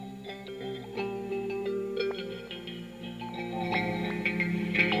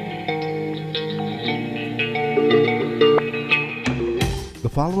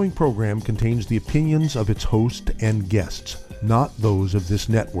following program contains the opinions of its host and guests, not those of this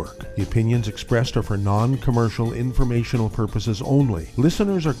network. The opinions expressed are for non-commercial informational purposes only.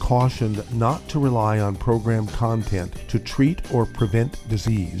 Listeners are cautioned not to rely on program content to treat or prevent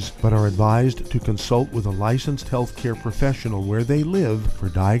disease, but are advised to consult with a licensed healthcare professional where they live for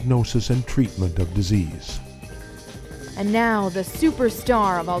diagnosis and treatment of disease. And now, the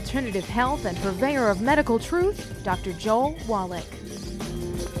superstar of alternative health and purveyor of medical truth, Dr. Joel Wallach.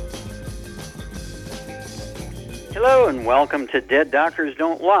 Hello and welcome to Dead Doctors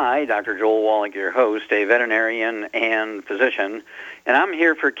Don't Lie. Dr. Joel Wallach, your host, a veterinarian and physician. And I'm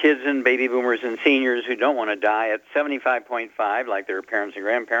here for kids and baby boomers and seniors who don't want to die at 75.5 like their parents and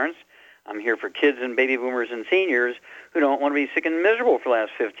grandparents. I'm here for kids and baby boomers and seniors who don't want to be sick and miserable for the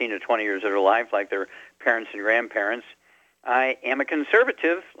last 15 to 20 years of their life like their parents and grandparents. I am a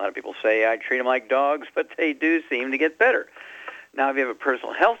conservative. A lot of people say I treat them like dogs, but they do seem to get better. Now, if you have a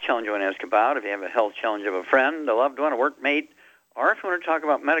personal health challenge you want to ask about, if you have a health challenge of a friend, a loved one, a workmate, or if you want to talk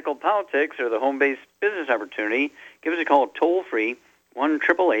about medical politics or the home-based business opportunity, give us a call toll-free,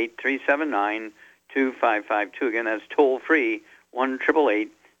 1-888-379-2552. Again, that's toll-free,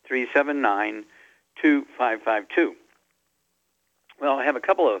 1-888-379-2552. Well, I have a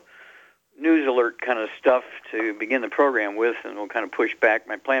couple of news alert kind of stuff to begin the program with, and we'll kind of push back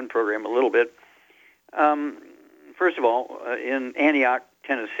my planned program a little bit. First of all, in Antioch,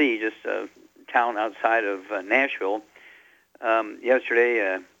 Tennessee, just a town outside of Nashville,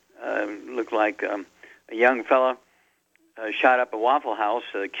 yesterday looked like a young fella shot up a Waffle House,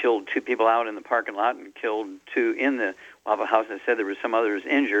 killed two people out in the parking lot and killed two in the Waffle House, and said there were some others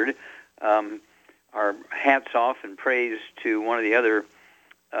injured. Our hats off and praise to one of the other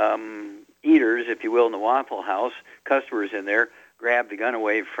eaters, if you will, in the Waffle House. Customers in there grabbed the gun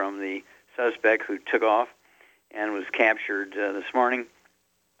away from the suspect who took off and was captured this morning.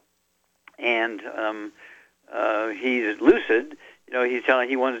 And he's lucid. You know, he's telling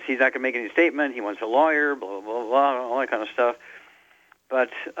he's not going to make any statement. He wants a lawyer, blah, blah, blah, all that kind of stuff. But,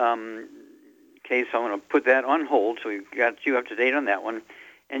 okay, so I'm going to put that on hold, so we've got you up to date on that one.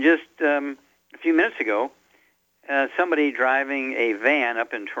 And just a few minutes ago, somebody driving a van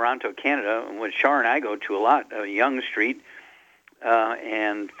up in Toronto, Canada, which Shar and I go to a lot, Yonge Street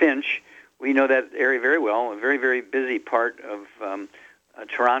and Finch. We know that area very well, a very, very busy part of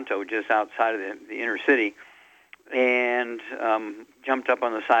Toronto, just outside of the inner city, and jumped up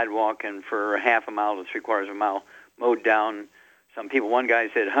on the sidewalk and for half a mile to three-quarters of a mile mowed down some people. One guy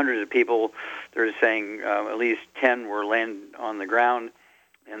said hundreds of people. They're saying at least 10 were laying on the ground.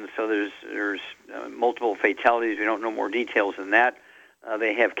 And so there's multiple fatalities. We don't know more details than that.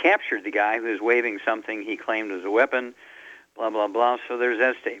 They have captured the guy who is waving something he claimed was a weapon, blah, blah, blah. So there's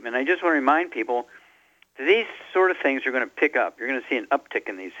that statement. I just want to remind people that these sort of things are going to pick up. You're going to see an uptick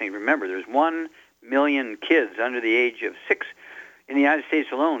in these things. Remember, there's 1 million kids under the age of 6 in the United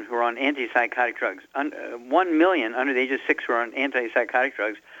States alone who are on antipsychotic drugs. 1 million under the age of 6 who are on antipsychotic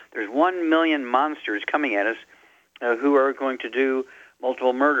drugs. There's 1 million monsters coming at us who are going to do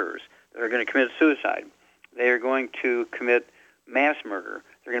multiple murders. They're going to commit suicide. They are going to commit mass murder.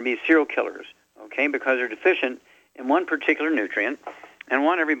 They're going to be serial killers, okay, because they're deficient in one particular nutrient. And I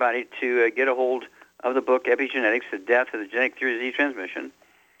want everybody to get a hold of the book Epigenetics, The Death of the Genetic Theory of Disease Transmission,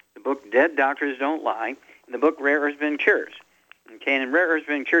 the book Dead Doctors Don't Lie, and the book Rare Earths Ben Cures. Okay, and in Rare Earths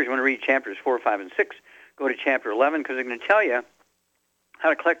Ben Cures, you want to read chapters 4, 5, and 6. Go to chapter 11 because they're going to tell you how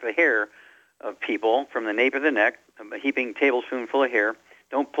to collect the hair of people from the nape of the neck, a heaping tablespoonful of hair.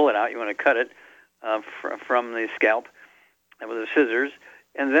 Don't pull it out. You want to cut it from the scalp with the scissors.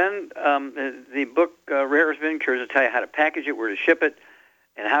 And then the book Rare Earths Ben Cures will tell you how to package it, where to ship it,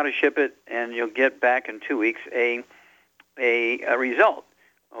 and how to ship it, and you'll get back in 2 weeks a result.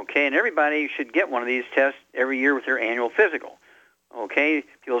 Okay, and everybody should get one of these tests every year with their annual physical. Okay,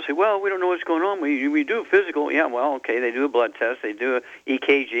 people say, well, we don't know what's going on. We do a physical. Yeah, well, okay, they do a blood test, they do a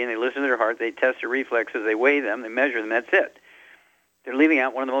EKG, and they listen to their heart, they test their reflexes, they weigh them, they measure them, that's it. They're leaving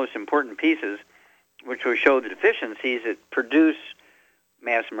out one of the most important pieces, which will show the deficiencies that produce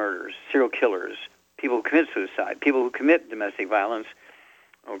mass murders, serial killers, people who commit suicide, people who commit domestic violence.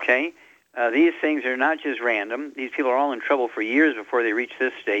 Okay, these things are not just random. These people are all in trouble for years before they reach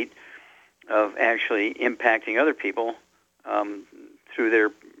this state of actually impacting other people through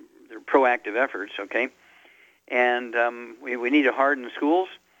their proactive efforts, okay? And we need to harden schools.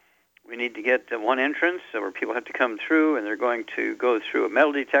 We need to get one entrance where people have to come through, and they're going to go through a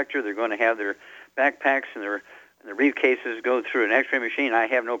metal detector. They're going to have their backpacks and their briefcases go through an x-ray machine. I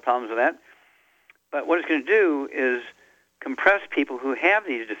have no problems with that. But what it's going to do is compress people who have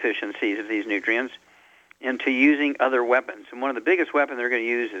these deficiencies of these nutrients into using other weapons. And one of the biggest weapons they're going to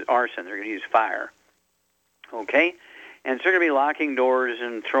use is arson. They're going to use fire. Okay? And so they're going to be locking doors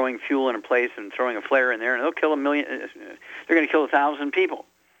and throwing fuel in a place and throwing a flare in there, and they'll kill they're going to kill 1,000 people.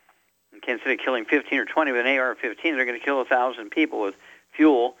 Okay, instead of killing 15 or 20 with an AR-15, they're going to kill 1,000 people with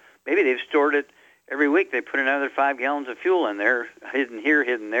fuel. Maybe they've stored it every week. They put another 5 gallons of fuel in there, hidden here,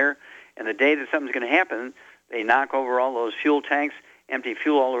 hidden there. And the day that something's going to happen, they knock over all those fuel tanks, empty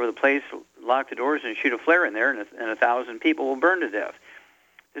fuel all over the place, lock the doors, and shoot a flare in there, and 1,000 people will burn to death.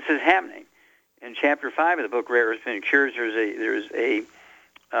 This is happening. In Chapter 5 of the book, Rare Earths and Cures, there's a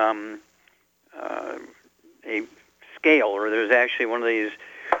scale, or there's actually one of these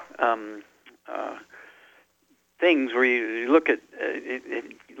things where you look at,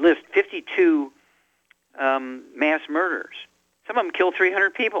 it lists 52 mass murders. Some of them kill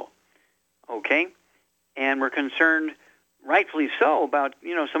 300 people, okay? And we're concerned, rightfully so, about,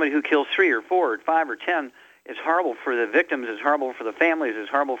 somebody who kills 3 or 4 or 5 or 10. It's horrible for the victims, it's horrible for the families, it's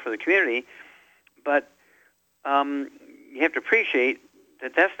horrible for the community. But you have to appreciate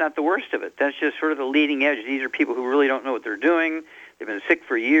that that's not the worst of it. That's just sort of the leading edge. These are people who really don't know what they're doing. They've been sick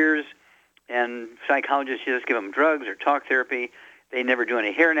for years, and psychologists just give them drugs or talk therapy. They never do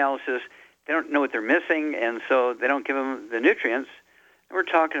any hair analysis. They don't know what they're missing, and so they don't give them the nutrients. And we're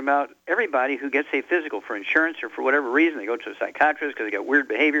talking about everybody who gets a physical for insurance or for whatever reason. They go to a psychiatrist because they got weird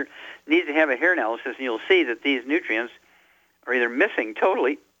behavior, needs to have a hair analysis, and you'll see that these nutrients are either missing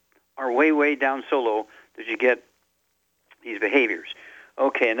totally or way, way down so low that you get these behaviors.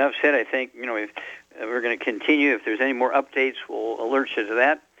 Okay, enough said. I think, we're going to continue. If there's any more updates, we'll alert you to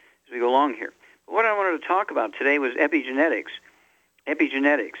that as we go along here. But what I wanted to talk about today was epigenetics.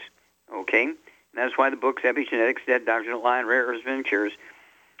 Epigenetics, okay? And that's why the book's Epigenetics, Dead Doctors Don't Lie, and Rare Earths and Cures.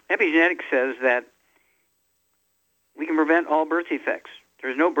 Epigenetics says that we can prevent all birth defects.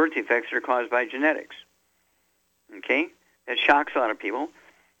 There's no birth defects that are caused by genetics, okay? That shocks a lot of people.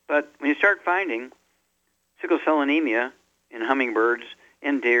 But when you start finding sickle cell anemia in hummingbirds,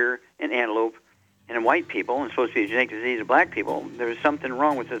 in deer, in antelope, and in white people, and it's supposed to be a genetic disease of black people, there's something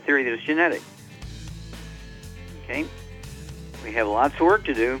wrong with the theory that it's genetic. Okay? We have lots of work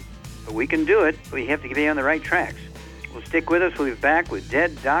to do, but we can do it, but we have to be on the right tracks. Well, stick with us. We'll be back with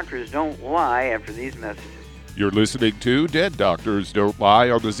Dead Doctors Don't Lie after these messages. You're listening to Dead Doctors Don't Lie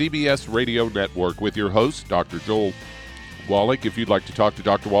on the ZBS Radio Network with your host, Dr. Joel Wallach. If you'd like to talk to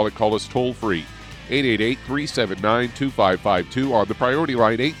Dr. Wallach, call us toll-free, 888-379-2552 on the priority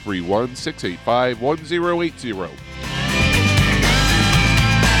line, 831-685-1080.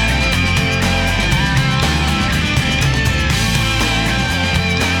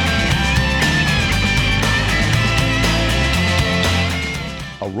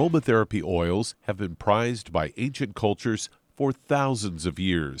 Aromatherapy oils have been prized by ancient cultures for thousands of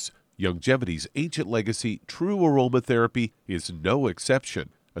years. Youngevity's ancient legacy, True Aromatherapy, is no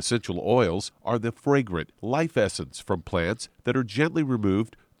exception. Essential oils are the fragrant life essence from plants that are gently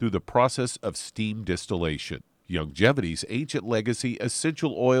removed through the process of steam distillation. Youngevity's ancient legacy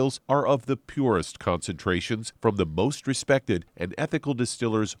essential oils are of the purest concentrations from the most respected and ethical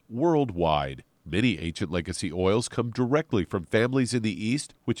distillers worldwide. Many ancient legacy oils come directly from families in the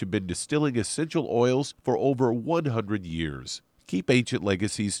East which have been distilling essential oils for over 100 years. Keep Ancient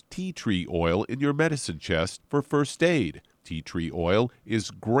Legacy's tea tree oil in your medicine chest for first aid. Tea tree oil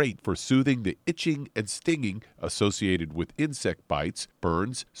is great for soothing the itching and stinging associated with insect bites,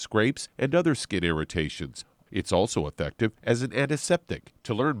 burns, scrapes, and other skin irritations. It's also effective as an antiseptic.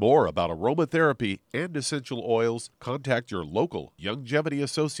 To learn more about aromatherapy and essential oils, contact your local Youngevity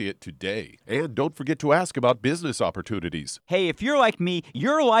associate today. And don't forget to ask about business opportunities. Hey, if you're like me,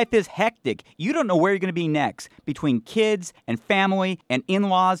 your life is hectic. You don't know where you're going to be next. Between kids and family and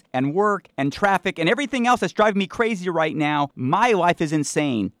in-laws and work and traffic and everything else that's driving me crazy right now, my life is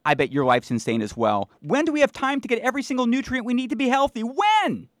insane. I bet your life's insane as well. When do we have time to get every single nutrient we need to be healthy?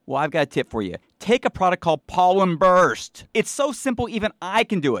 When? Well, I've got a tip for you. Take a product called Pollen Burst. It's so simple, even I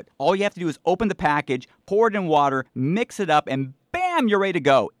can do it. All you have to do is open the package, pour it in water, mix it up, and bam, you're ready to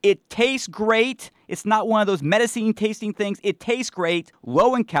go. It tastes great. It's not one of those medicine-tasting things. It tastes great,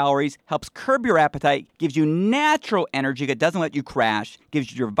 low in calories, helps curb your appetite, gives you natural energy that doesn't let you crash,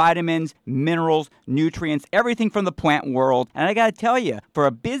 gives you your vitamins, minerals, nutrients, everything from the plant world. And I gotta tell you, for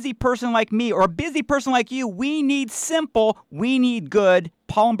a busy person like me or a busy person like you, we need simple, we need good.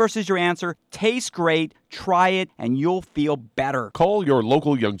 Pollen Burst is your answer. Tastes great. Try it, and you'll feel better. Call your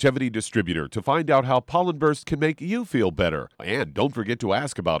local Youngevity distributor to find out how Pollen Burst can make you feel better. And don't forget to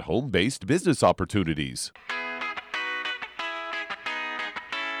ask about home-based business opportunities.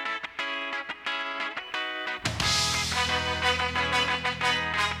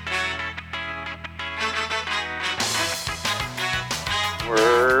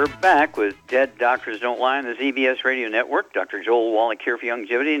 Back with Dead Doctors Don't Lie on the ZBS Radio Network. Dr. Joel Wallach here for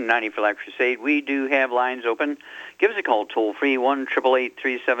Longevity and 90 for Life Crusade. We do have lines open. Give us a call toll-free,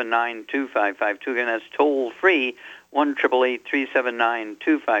 1-888-379-2552. Again, that's toll-free,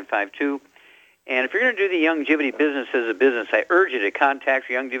 1-888-379-2552. And if you're going to do the Longevity business as a business, I urge you to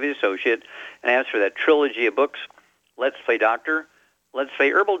contact your Longevity associate and ask for that trilogy of books, Let's Play Doctor, Let's Play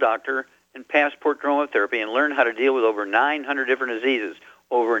Herbal Doctor, and Passport Aromatherapy, and learn how to deal with over 900 different diseases.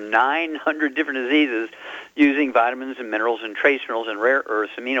 Over 900 different diseases using vitamins and minerals and trace minerals and rare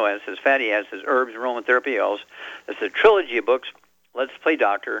earths, amino acids, fatty acids, herbs, aromatherapy oils. That's a trilogy of books, Let's Play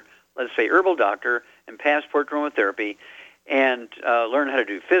Doctor, Let's Play Herbal Doctor, and Passport Aromatherapy, and learn how to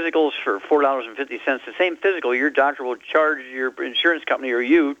do physicals for $4.50. The same physical, your doctor will charge your insurance company or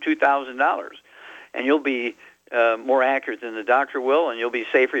you $2,000, and you'll be more accurate than the doctor will, and you'll be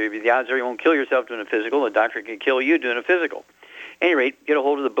safer. The odds are you won't kill yourself doing a physical. The doctor can kill you doing a physical. At any rate, get a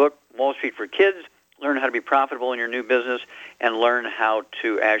hold of the book, Wall Street for Kids, learn how to be profitable in your new business, and learn how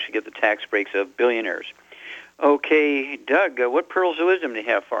to actually get the tax breaks of billionaires. Okay, Doug, what pearls of wisdom do you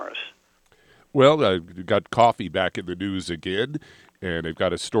have for us? Well, I've got coffee back in the news again, and I've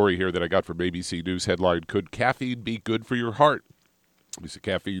got a story here that I got from ABC News headline, Could Caffeine Be Good for Your Heart?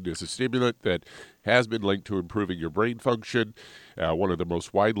 Caffeine is a stimulant that has been linked to improving your brain function. One of the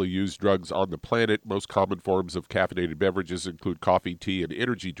most widely used drugs on the planet. Most common forms of caffeinated beverages include coffee, tea, and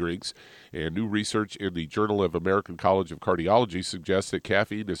energy drinks. And new research in the Journal of American College of Cardiology suggests that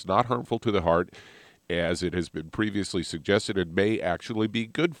caffeine is not harmful to the heart, as it has been previously suggested, and may actually be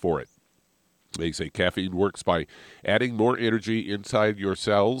good for it. They say caffeine works by adding more energy inside your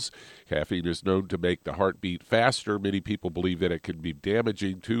cells. Caffeine is known to make the heart beat faster. Many people believe that it can be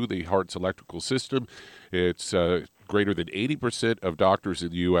damaging to the heart's electrical system. It's greater than 80% of doctors in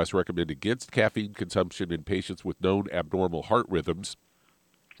the U.S. recommend against caffeine consumption in patients with known abnormal heart rhythms.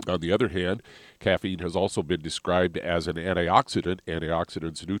 On the other hand, caffeine has also been described as an antioxidant.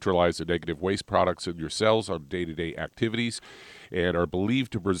 Antioxidants neutralize the negative waste products in your cells on day-to-day activities and are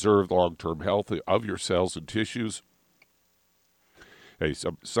believed to preserve the long-term health of your cells and tissues.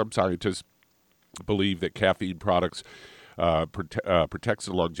 Some scientists believe that caffeine products protects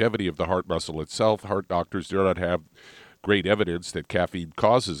the longevity of the heart muscle itself. Heart doctors do not have great evidence that caffeine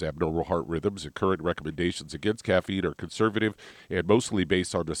causes abnormal heart rhythms, and current recommendations against caffeine are conservative and mostly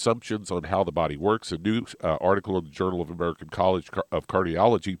based on assumptions on how the body works. A new article in the Journal of American College of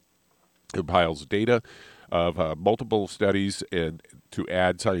Cardiology compiles data of multiple studies and to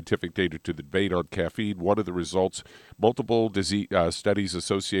add scientific data to the debate on caffeine. One of the results, multiple studies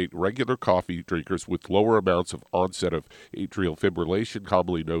associate regular coffee drinkers with lower amounts of onset of atrial fibrillation,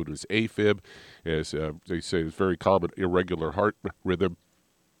 commonly known as AFib. As they say, it's very common irregular heart rhythm.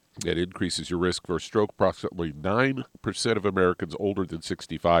 It increases your risk for stroke. Approximately 9% of Americans older than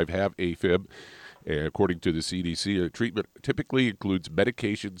 65 have AFib. And according to the CDC, treatment typically includes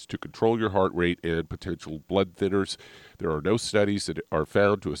medications to control your heart rate and potential blood thinners. There are no studies that are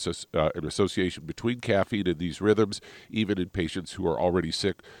found to assess an association between caffeine and these rhythms, even in patients who are already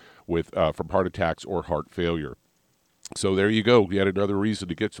sick with from heart attacks or heart failure. So there you go. Yet another reason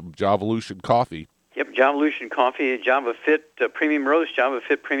to get some Jovolution coffee. Yep, Jovolution coffee, Java Fit Premium Roast, Java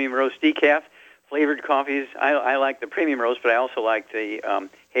Fit Premium Roast Decaf, flavored coffees. I like the Premium Roast, but I also like the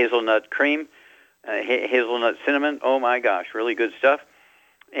hazelnut cream. Hazelnut cinnamon, oh my gosh, really good stuff.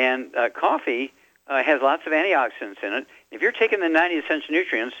 And coffee has lots of antioxidants in it. If you're taking the 90 essential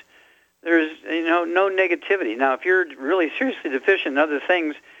nutrients, there's no negativity. Now, if you're really seriously deficient in other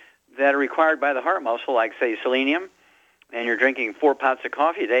things that are required by the heart muscle, like say selenium, and you're drinking 4 pots of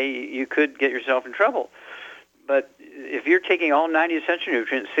coffee a day, you could get yourself in trouble. But if you're taking all 90 essential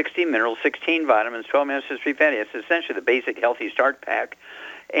nutrients, 60 minerals, 16 vitamins, 12 amino acids, 3 fatty acids, essentially the basic healthy start pack,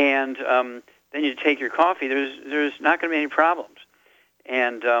 and then you take your coffee, there's not going to be any problems.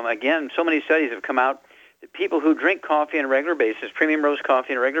 And again, so many studies have come out that people who drink coffee on a regular basis, premium roast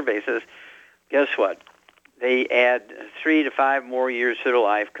coffee on a regular basis, guess what? They add 3 to 5 more years to their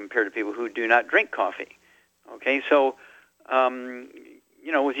life compared to people who do not drink coffee. Okay, so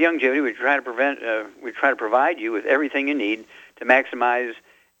with Longevity, we try to provide you with everything you need to maximize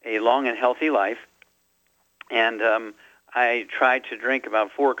a long and healthy life. And I try to drink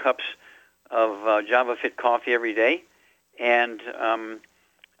about 4 cups of Java Fit coffee every day, and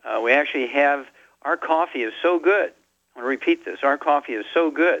we actually have, our coffee is so good. I want to repeat this. Our coffee is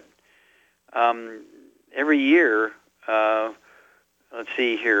so good. Every year, let's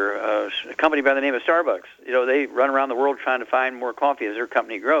see here, a company by the name of Starbucks, they run around the world trying to find more coffee as their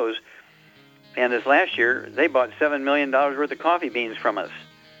company grows, and this last year, they bought $7 million worth of coffee beans from us.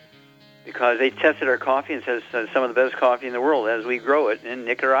 because they tested our coffee and says some of the best coffee in the world as we grow it in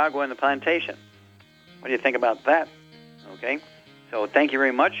Nicaragua and the plantation. What do you think about that? Okay, so thank you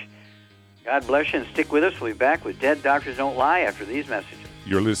very much. God bless you, and stick with us. We'll be back with Dead Doctors Don't Lie after these messages.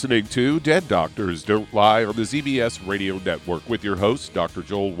 You're listening to Dead Doctors Don't Lie on the ZBS Radio Network with your host, Dr.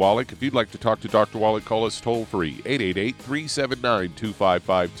 Joel Wallach. If you'd like to talk to Dr. Wallach, call us toll-free,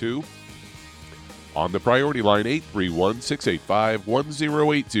 888-379-2552. On the priority line,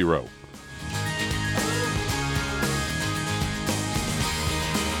 831-685-1080.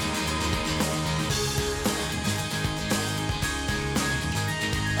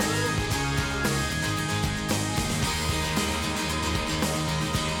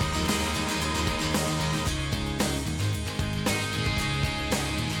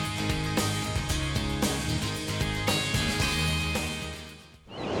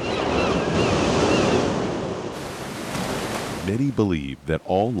 Many believe that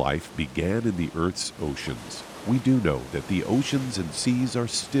all life began in the Earth's oceans. We do know that the oceans and seas are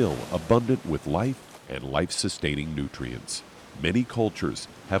still abundant with life and life-sustaining nutrients. Many cultures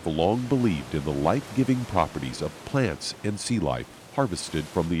have long believed in the life-giving properties of plants and sea life harvested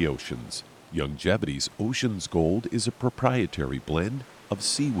from the oceans. Youngevity's Ocean's Gold is a proprietary blend of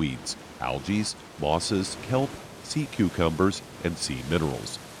seaweeds, algae, mosses, kelp, sea cucumbers, and sea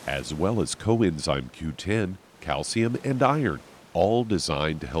minerals, as well as coenzyme Q10, calcium, and iron, all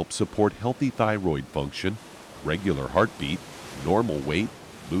designed to help support healthy thyroid function, regular heartbeat, normal weight,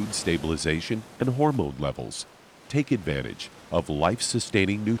 mood stabilization, and hormone levels. Take advantage of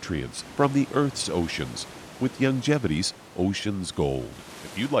life-sustaining nutrients from the Earth's oceans with Youngevity's Ocean's Gold.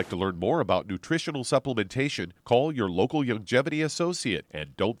 If you'd like to learn more about nutritional supplementation, call your local Youngevity associate,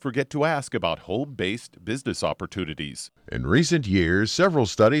 and don't forget to ask about home-based business opportunities. In recent years, several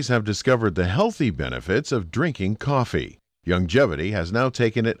studies have discovered the healthy benefits of drinking coffee. Youngevity has now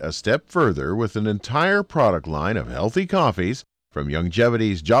taken it a step further with an entire product line of healthy coffees from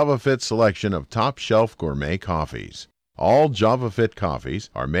Youngevity's JavaFit selection of top-shelf gourmet coffees. All JavaFit coffees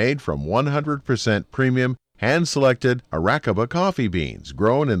are made from 100% premium, hand-selected Arabica coffee beans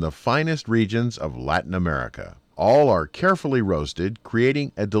grown in the finest regions of Latin America. All are carefully roasted,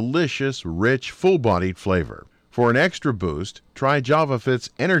 creating a delicious, rich, full-bodied flavor. For an extra boost, try JavaFit's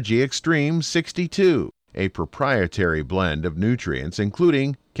Energy Extreme 62, a proprietary blend of nutrients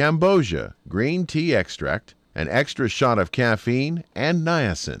including Cambogia, green tea extract, an extra shot of caffeine, and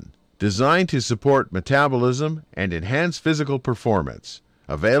niacin. Designed to support metabolism and enhance physical performance.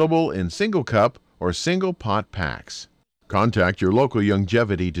 Available in single cup or single pot packs. Contact your local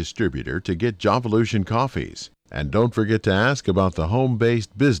Youngevity distributor to get Jovolution coffees. And don't forget to ask about the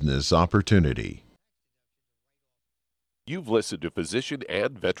home-based business opportunity. You've listened to physician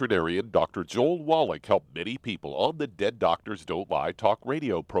and veterinarian Dr. Joel Wallach help many people on the Dead Doctors Don't Lie talk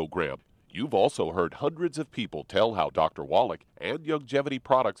radio program. You've also heard hundreds of people tell how Dr. Wallach and Youngevity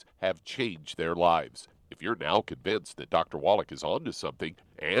products have changed their lives. If you're now convinced that Dr. Wallach is onto something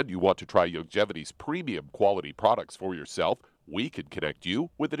and you want to try Youngevity's premium quality products for yourself, we can connect you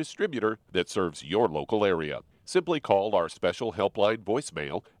with a distributor that serves your local area. Simply call our special helpline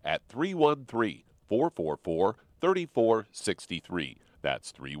voicemail at 313-444-3463.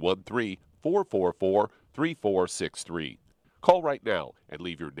 That's 313-444-3463. Call right now and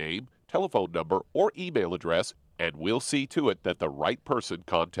leave your name, telephone number, or email address, and we'll see to it that the right person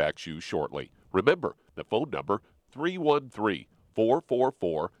contacts you shortly. Remember, the phone number,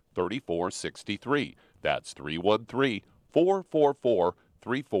 313-444-3463. That's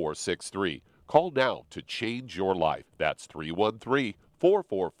 313-444-3463. Call now to change your life. That's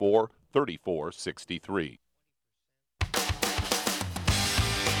 313-444-3463.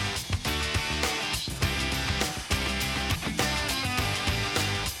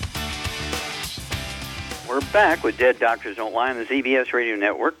 We're back with Dead Doctors Don't Lie on the ZBS Radio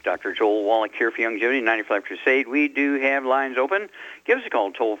Network. Dr. Joel Wallach here for Youngevity, 95 Crusade. We do have lines open. Give us a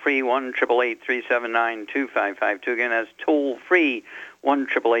call, toll-free, 1-888-379-2552. Again, that's toll-free,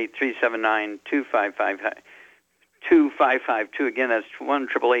 1-888-379-2552. Again, that's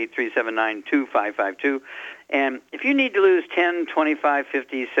 1-888-379-2552. And if you need to lose 10, 25,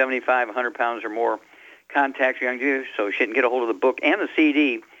 50, 75, 100 pounds or more, contact your Youngevity associate and get a hold of the book and the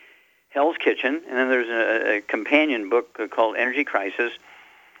CD, Hell's Kitchen, and then there's a companion book called Energy Crisis.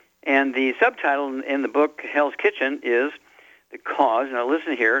 And the subtitle in the book, Hell's Kitchen, is The Cause, now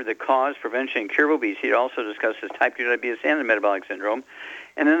listen here, The Cause, Prevention, and Cure of Obesity. It also discusses type 2 diabetes and the metabolic syndrome.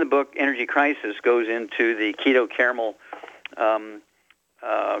 And then the book, Energy Crisis, goes into the keto caramel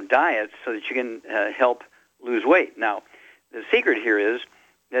diet so that you can help lose weight. Now, the secret here is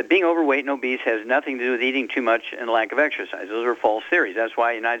that being overweight and obese has nothing to do with eating too much and lack of exercise. Those are false theories. That's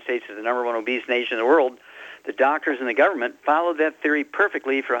why the United States is the number one obese nation in the world. The doctors and the government followed that theory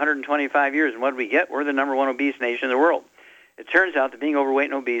perfectly for 125 years, and what did we get? We're the number one obese nation in the world. It turns out that being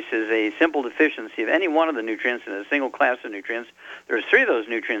overweight and obese is a simple deficiency of any one of the nutrients in a single class of nutrients. There's 3 of those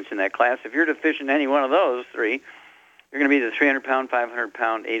nutrients in that class. If you're deficient in any one of those 3, you're going to be the 300-pound,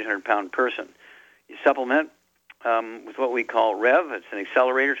 500-pound, 800-pound person. You supplement with what we call REV. It's an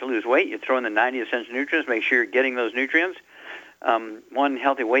accelerator to lose weight. You throw in the 90 essential nutrients, make sure you're getting those nutrients. 1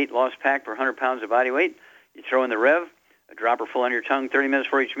 healthy weight loss pack per 100 pounds of body weight. You throw in the REV, a dropper full on your tongue, 30 minutes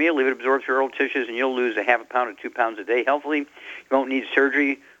for each meal. Leave it absorb through oral tissues, and you'll lose a half a pound to 2 pounds a day healthily. You won't need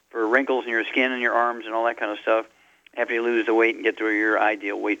surgery for wrinkles in your skin and your arms and all that kind of stuff after you lose the weight and get to your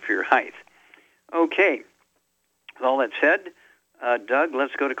ideal weight for your height. Okay. With all that said, Doug,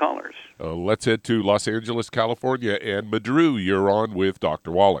 let's go to callers. Let's head to Los Angeles, California. And Madru, you're on with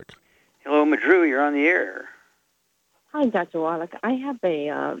Dr. Wallach. Hello, Madru. You're on the air. Hi, Dr. Wallach. I have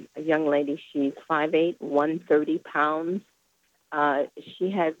a young lady. She's 5'8", 130 pounds. She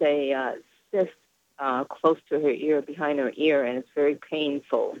has a cyst close to her ear, behind her ear, and it's very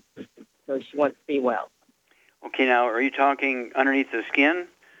painful. So she wants to be well. Okay, now, are you talking underneath the skin,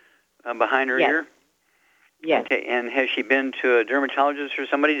 behind her ear? Yes. Okay, and has she been to a dermatologist or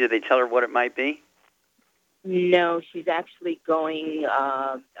somebody? Did they tell her what it might be? No, she's actually going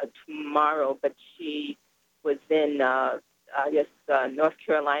tomorrow, but she was in, North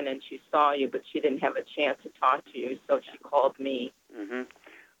Carolina, and she saw you, but she didn't have a chance to talk to you, so she called me. Mm-hmm.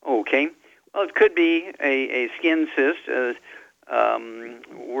 Okay. Well, it could be a skin cyst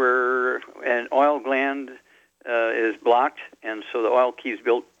where an oil gland is blocked, and so the oil keeps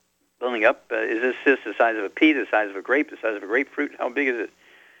building up. Is this cyst the size of a pea, the size of a grape, the size of a grapefruit? How big is it?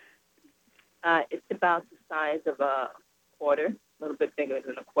 It's about the size of a quarter, a little bit bigger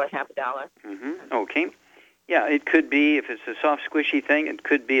than a quarter, half a dollar. Mm-hmm. Okay. Yeah, it could be, if it's a soft, squishy thing, it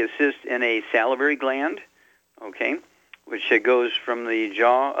could be a cyst in a salivary gland, okay, which goes from the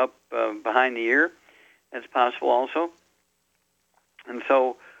jaw up behind the ear. That's possible also. And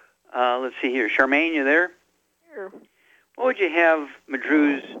so, let's see here. Charmaine, you there? Sure. What would you have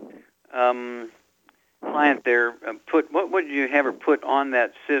Madru's client there what would you have her put on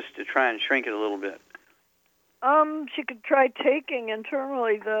that cyst to try and shrink it a little bit? She could try taking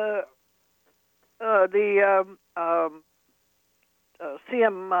internally the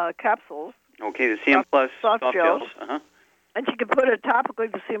CM capsules. Okay, the CM Plus soft gels. Uh-huh. And she could put a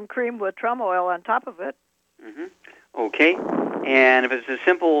topically the CM cream with trauma oil on top of it. Mm-hmm. Okay. And if it's a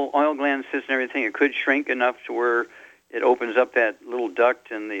simple oil gland cyst and everything, it could shrink enough to where it opens up that little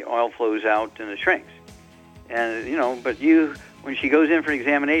duct and the oil flows out and it shrinks. And, but when she goes in for an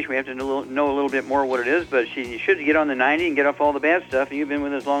examination, we have to know a little bit more what it is, but she should get on the 90 and get off all the bad stuff. And you've been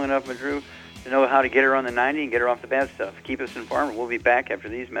with us long enough, Madru, to know how to get her on the 90 and get her off the bad stuff. Keep us informed. We'll be back after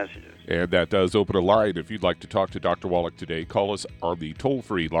these messages. And that does open a line. If you'd like to talk to Dr. Wallach today, call us on the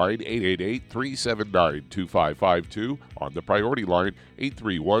toll-free line, 888-379-2552. On the priority line,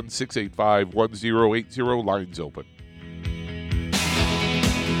 831-685-1080. Lines open.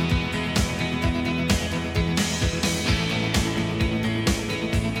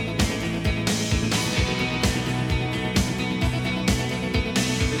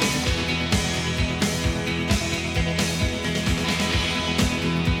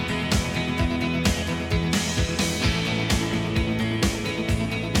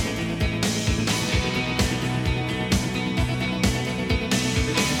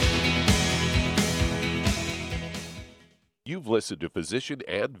 You've listened to physician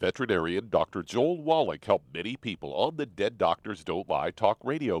and veterinarian Dr. Joel Wallach help many people on the Dead Doctors Don't Lie talk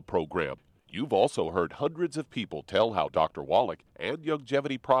radio program. You've also heard hundreds of people tell how Dr. Wallach and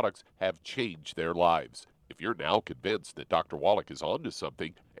Youngevity products have changed their lives. If you're now convinced that Dr. Wallach is onto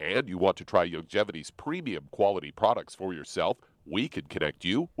something and you want to try Youngevity's premium quality products for yourself, we can connect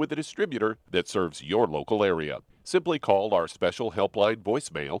you with a distributor that serves your local area. Simply call our special helpline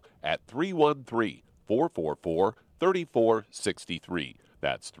voicemail at 313-444-3463.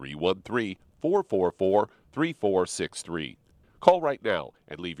 That's 313-444-3463. Call right now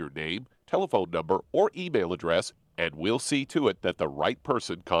and leave your name, telephone number, or email address, and we'll see to it that the right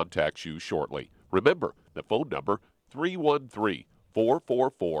person contacts you shortly. Remember, the phone number,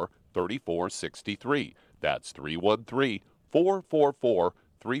 313-444-3463. That's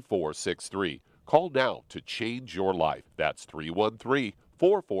 313-444-3463. Call now to change your life. That's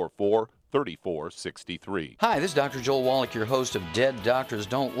 313-444-3463. 3463. Hi, this is Dr. Joel Wallach, your host of Dead Doctors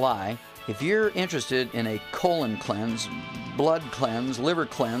Don't Lie. If you're interested in a colon cleanse, blood cleanse, liver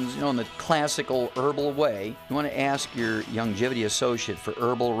cleanse, in the classical herbal way, you want to ask your Youngevity associate for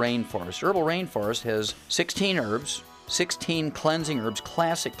Herbal Rainforest. Herbal Rainforest has 16 herbs, 16 cleansing herbs,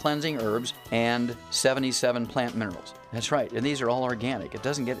 classic cleansing herbs, and 77 plant minerals. That's right, and these are all organic. It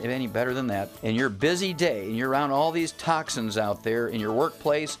doesn't get any better than that. In your busy day, and you're around all these toxins out there in your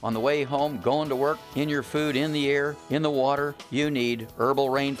workplace, on the way home, going to work, in your food, in the air, in the water, you need Herbal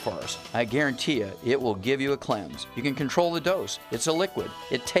Rainforest. I guarantee you, it will give you a cleanse. You can control the dose. It's a liquid.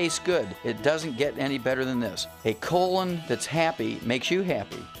 It tastes good. It doesn't get any better than this. A colon that's happy makes you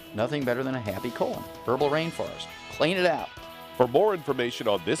happy. Nothing better than a happy colon. Herbal Rainforest. Clean it out. For more information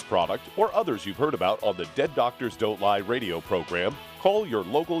on this product or others you've heard about on the Dead Doctors Don't Lie radio program, call your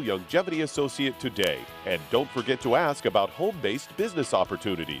local Youngevity associate today. And don't forget to ask about home-based business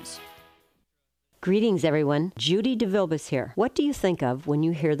opportunities. Greetings, everyone. Judy DeVilbus here. What do you think of when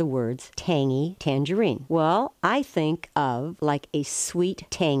you hear the words tangy tangerine? Well, I think of like a sweet,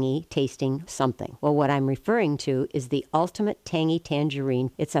 tangy tasting something. Well, what I'm referring to is the Ultimate Tangy Tangerine.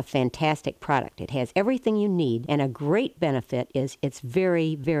 It's a fantastic product. It has everything you need, and a great benefit is it's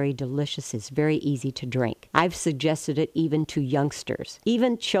very, very delicious. It's very easy to drink. I've suggested it even to youngsters.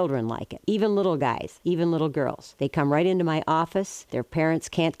 Even children like it. Even little guys. Even little girls. They come right into my office. Their parents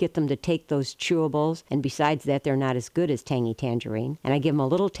can't get them to take those chewables, and besides that, they're not as good as Tangy Tangerine. And I give them a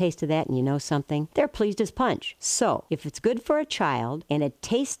little taste of that, and you know something? They're pleased as punch. So, if it's good for a child and it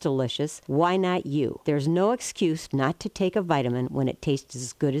tastes delicious, why not you? There's no excuse not to take a vitamin when it tastes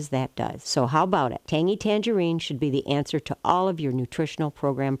as good as that does. So how about it? Tangy Tangerine should be the answer to all of your nutritional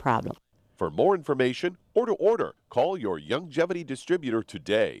program problems. For more information or to order, call your Youngevity distributor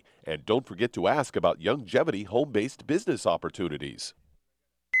today. And don't forget to ask about Youngevity home-based business opportunities.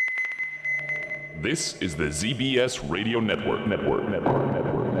 This is the ZBS Radio Network.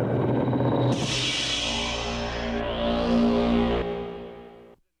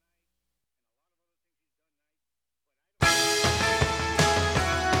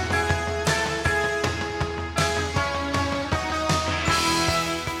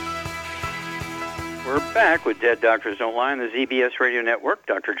 We're back with Dead Doctors Don't Lie on the ZBS Radio Network.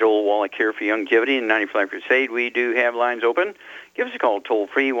 Dr. Joel Wallach here for Youngevity and 95 Crusade. We do have lines open. Give us a call,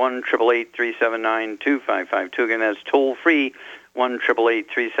 toll-free, 1-888-379-2552. Again, that's toll-free,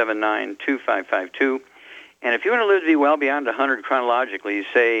 1-888-379-2552. And if you want to live to be well beyond 100 chronologically,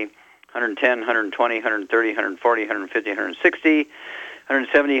 say 110, 120, 130, 140, 150, 160,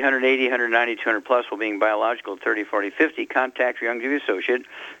 170, 180, 190, 200 plus, while being biological, 30, 40, 50, contact your Youngevity associate.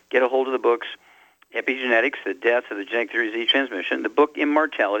 Get a hold of the books, Epigenetics, The Death of the Genetic Theory of Disease Transmission, the book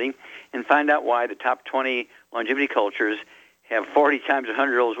Immortality, and find out why the top 20 longevity cultures have 40 times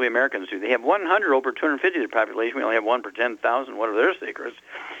 100-year-olds we Americans do. They have 100 per 250 of their population. We only have 1 per 10,000. What are their secrets?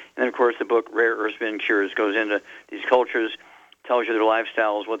 And then, of course, the book Rare Earths Bin Cures goes into these cultures, tells you their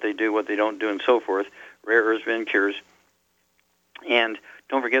lifestyles, what they do, what they don't do, and so forth. Rare Earths Bin Cures. And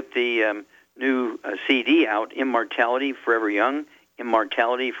don't forget the new CD out, Immortality Forever Young.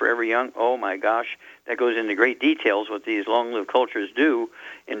 Immortality Forever Young. Oh, my gosh. That goes into great details what these long-lived cultures do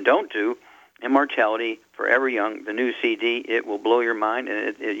and don't do. Immortality Forever Young, the new CD. It will blow your mind.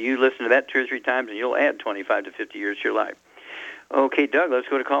 And you listen to that 2 or 3 times, and you'll add 25 to 50 years to your life. Okay, Doug, let's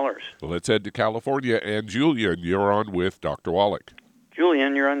go to callers. Well, let's head to California. And Julian, you're on with Dr. Wallach.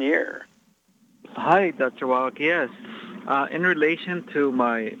 Julian, you're on the air. Hi, Dr. Wallach. Yes. In relation to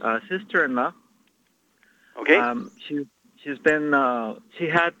my sister-in-law. Okay. She's been, she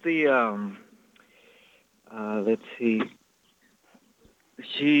had the, let's see,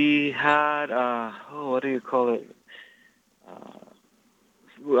 she had, what do you call it?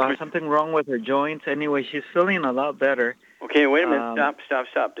 Something wrong with her joints. Anyway, she's feeling a lot better. Okay, wait a minute.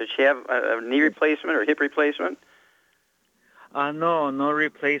 Stop. Did she have a knee replacement or hip replacement? No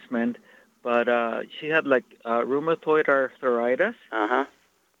replacement. But she had, like, rheumatoid arthritis. Uh-huh.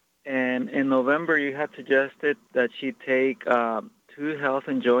 And in November, you had suggested that she take 2 health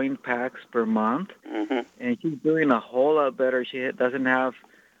and joint packs per month. Mm-hmm. And she's doing a whole lot better. She doesn't have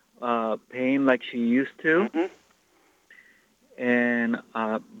pain like she used to. Mm-hmm. And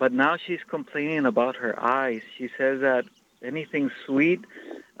but now she's complaining about her eyes. She says that anything sweet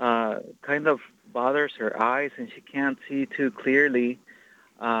kind of bothers her eyes, and she can't see too clearly.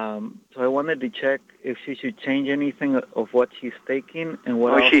 So I wanted to check if she should change anything of what she's taking and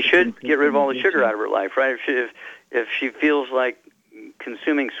what else. Well, she should get rid of all the sugar out of her life, right? If she feels like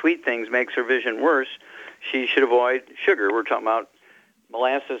consuming sweet things makes her vision worse, she should avoid sugar. We're talking about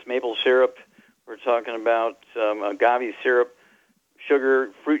molasses, maple syrup. We're talking about agave syrup.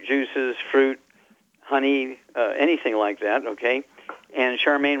 sugar, fruit juices, fruit, honey, anything like that, okay? And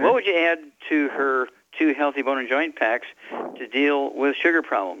Charmaine, what would you add to her 2 healthy bone and joint packs to deal with sugar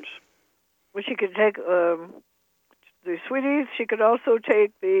problems? Well, she could take the Sweeties. She could also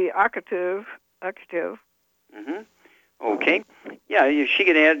take the Occative. Mm-hmm. Okay. Yeah, she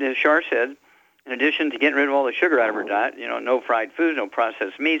could add, as Char said, in addition to getting rid of all the sugar out of her diet, no fried foods, no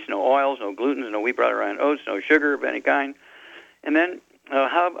processed meats, no oils, no gluten, no wheat, bran, rye, and oats, no sugar of any kind. And then,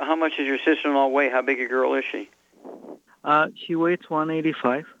 how much does your sister-in-law weigh? How big a girl is she? She weighs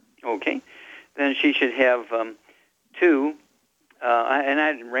 185. Okay. Then she should have 2, and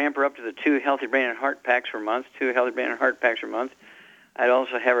I'd ramp her up to the 2 healthy brain and heart packs per month, 2 healthy brain and heart packs per month. I'd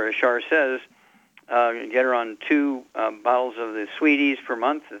also have her, as Char says, get her on 2 bottles of the Sweeties per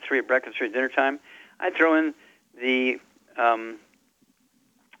month, the 3 at breakfast, 3 at dinner time. I'd throw in the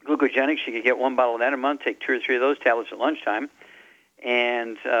glucogenic. She could get 1 bottle of that a month, take 2 or 3 of those tablets at lunchtime,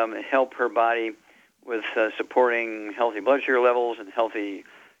 and help her body with supporting healthy blood sugar levels and healthy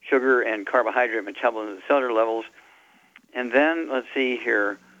sugar and carbohydrate metabolism and cellular levels. And then, let's see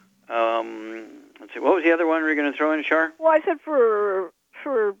here. Let's see, what was the other one we were going to throw in, Char? Well, I said for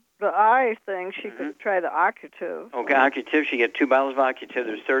the eye thing, she could try the Occative. Okay, Occative. She get 2 bottles of Occative.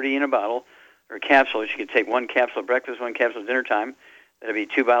 There's 30 in a bottle, or capsule. She could take 1 capsule at breakfast, 1 capsule at dinner time. That'd be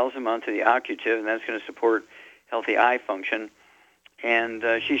 2 bottles a month of the Occative, and that's going to support healthy eye function. And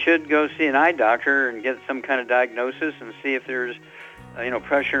she should go see an eye doctor and get some kind of diagnosis and see if there's,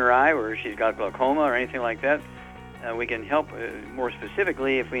 pressure in her eye or she's got glaucoma or anything like that. We can help more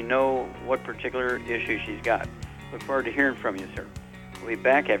specifically if we know what particular issue she's got. Look forward to hearing from you, sir. We'll be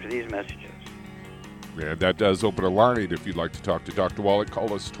back after these messages. And that does open a line. If you'd like to talk to Dr. Wallach,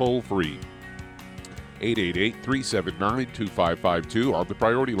 call us toll-free. 888-379-2552. On the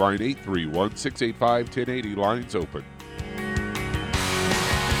priority line, 831-685-1080. Lines open.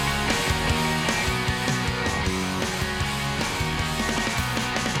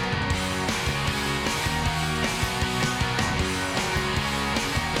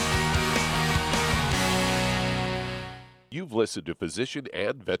 You've listened to physician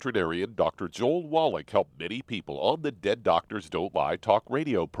and veterinarian Dr. Joel Wallach help many people on the Dead Doctors Don't Lie talk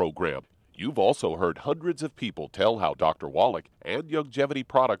radio program. You've also heard hundreds of people tell how Dr. Wallach and Youngevity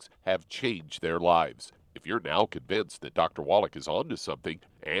products have changed their lives. If you're now convinced that Dr. Wallach is onto something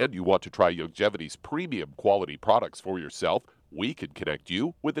and you want to try Youngevity's premium quality products for yourself, we can connect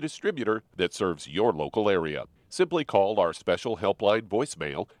you with a distributor that serves your local area. Simply call our special helpline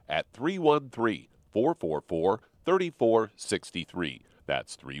voicemail at 313-444-3463.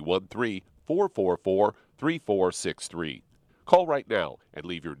 That's 313-444-3463. Call right now and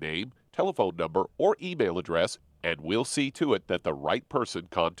leave your name, telephone number, or email address, and we'll see to it that the right person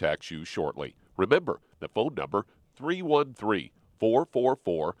contacts you shortly. Remember, the phone number,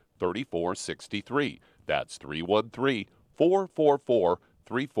 313-444-3463. That's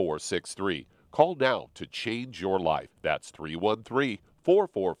 313-444-3463. Call now to change your life. That's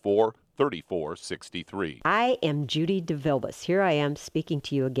 313-444-3463. I am Judy DeVilbus. Here I am speaking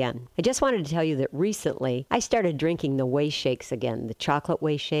to you again. I just wanted to tell you that recently I started drinking the Whey Shakes again, the chocolate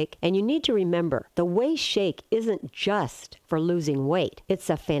Whey Shake. And you need to remember, the Whey Shake isn't just for losing weight. It's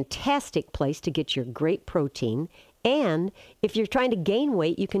a fantastic place to get your great protein. And if you're trying to gain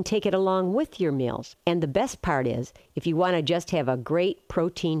weight, you can take it along with your meals. And the best part is, if you want to just have a great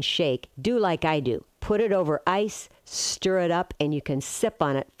protein shake, do like I do. Put it over ice, stir it up, and you can sip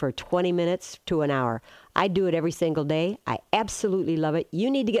on it for 20 minutes to an hour. I do it every single day. I absolutely love it. You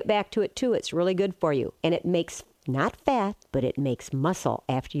need to get back to it too. It's really good for you. And it makes not fat, but it makes muscle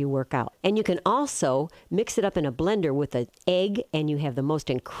after you work out. And you can also mix it up in a blender with an egg, and you have the most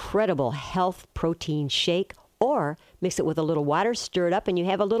incredible health protein shake. Or mix it with a little water, stir it up, and you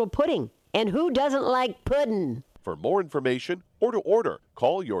have a little pudding. And who doesn't like pudding? For more information or to order,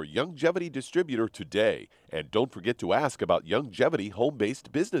 call your Youngevity distributor today. And don't forget to ask about Youngevity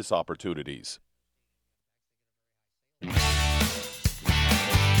home-based business opportunities.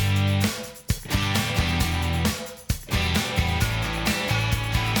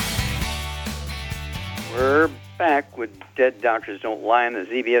 We're back with Dead Doctors Don't Lie on the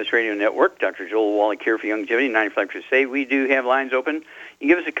ZBS Radio Network. Dr. Joel Wallach here for Youngevity, 95 Crusade. We do have lines open. You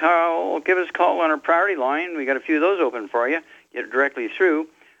give us a call on our priority line. We got a few of those open for you. Get it directly through.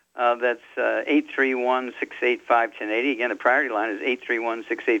 That's 831-685-1080. Again, the priority line is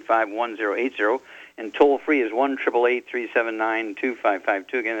 831-685-1080. And toll-free is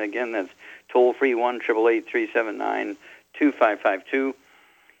 1-888-379-2552. Again, that's toll-free, 1-888-379-2552.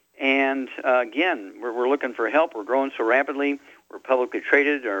 And again, we're looking for help. We're growing so rapidly. We're publicly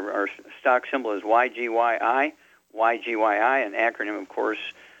traded. Our stock symbol is YGYI. YGYI, an acronym, of course,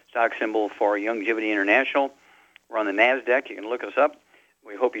 stock symbol for Youngevity International. We're on the NASDAQ. You can look us up.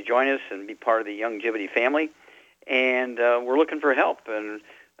 We hope you join us and be part of the Youngevity family. And we're looking for help. And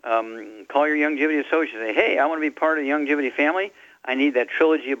call your Youngevity associate. Say, hey, I want to be part of the Youngevity family. I need that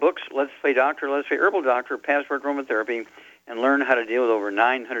trilogy of books, Let's Play Doctor, Let's Play Herbal Doctor, Passport Aromatherapy, and learn how to deal with over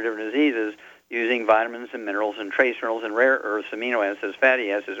 900 different diseases using vitamins and minerals and trace minerals and rare earths, amino acids,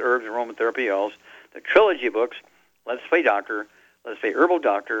 fatty acids, herbs, and aromatherapy oils. The trilogy of books, Let's Play Doctor, Let's Play Herbal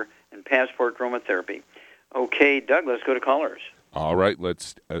Doctor, and Passport Aromatherapy. Okay, Doug, let's go to callers. All right,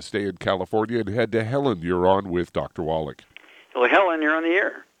 let's stay in California and head to Helen. You're on with Dr. Wallach. Well, Helen, you're on the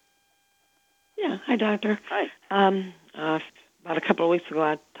air. Yeah, hi, Doctor. Hi. About a couple of weeks ago,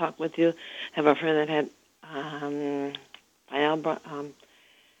 I talked with you. I have a friend that had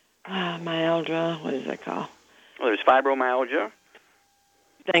myalgia. What is that called? Well, there's fibromyalgia.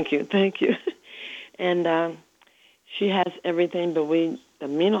 Thank you. And she has everything, but the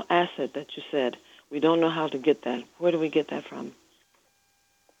amino acid that you said, we don't know how to get that. Where do we get that from?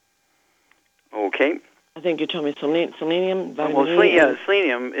 Okay. I think you told me selenium, vitamin Well, E.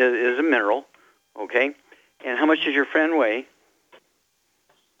 selenium is a mineral, okay? And how much does your friend weigh?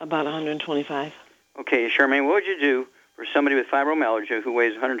 About 125. Okay, Charmaine, what would you do for somebody with fibromyalgia who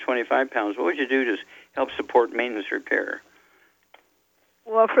weighs 125 pounds? What would you do to help support maintenance repair?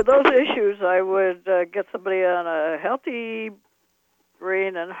 Well, for those issues, I would get somebody on a healthy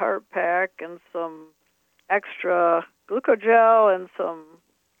brain and heart pack and some extra glucogel and some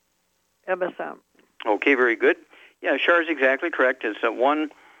MSM. Okay, very good. Yeah, Char is exactly correct. It's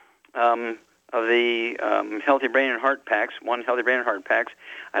one of the healthy brain and heart packs,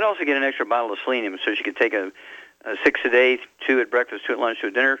 I'd also get an extra bottle of selenium so she could take a 6 a day, 2 at breakfast, 2 at lunch, 2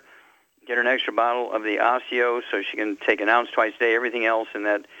 at dinner. Get her an extra bottle of the Osteo so she can take an ounce twice a day. Everything else in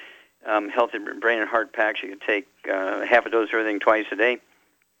that healthy brain and heart pack, she could take half a dose of everything twice a day.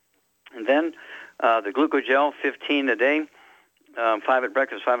 And then the glucogel, 15 a day, 5 at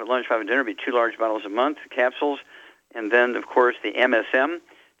breakfast, 5 at lunch, 5 at dinner, be 2 large bottles a month, capsules. And then, of course, the MSM,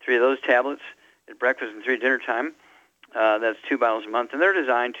 3 of those tablets at breakfast and 3 at dinner time. That's 2 bottles a month. And they're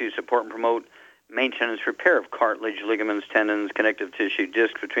designed to support and promote maintenance, repair of cartilage, ligaments, tendons, connective tissue,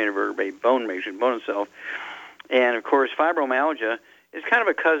 disc, between vertebrae, bone matrix, bone itself. And, of course, fibromyalgia is kind of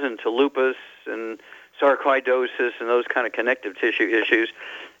a cousin to lupus and sarcoidosis and those kind of connective tissue issues.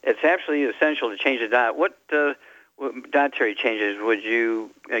 It's absolutely essential to change the diet. What dietary changes would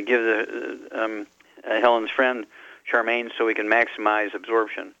you give Helen's friend, Charmaine, so we can maximize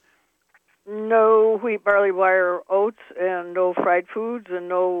absorption? No wheat, barley, wire, oats, and no fried foods, and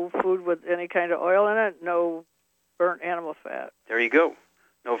no food with any kind of oil in it, no burnt animal fat. There you go.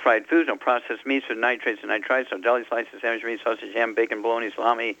 No fried foods, no processed meats with nitrates and nitrites, no deli slices, sandwich meat, sausage, ham, bacon, bologna,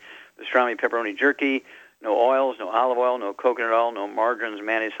 salami, pastrami, pepperoni, jerky, no oils, no olive oil, no coconut oil, no margarines,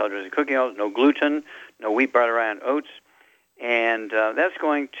 mayonnaise, salad dressing, cooking oils, no gluten, no wheat, barley, rye, and oats. And that's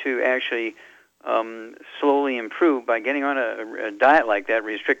going to actually slowly improve by getting on a diet like that,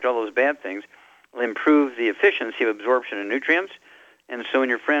 restrict all those bad things, will improve the efficiency of absorption of nutrients. And so when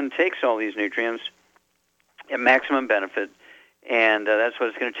your friend takes all these nutrients at maximum benefit, and that's what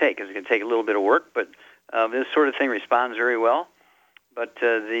it's going to take. It's going to take a little bit of work, but this sort of thing responds very well. But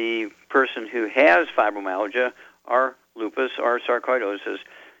the person who has fibromyalgia or lupus or sarcoidosis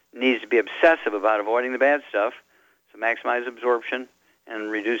needs to be obsessive about avoiding the bad stuff, so maximize absorption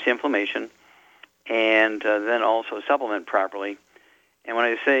and reduce inflammation, and then also supplement properly. And when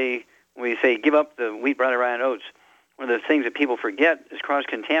we say give up the wheat, barley, rye, and oats, one of the things that people forget is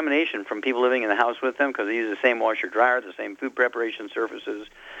cross-contamination from people living in the house with them because they use the same washer-dryer, the same food preparation surfaces,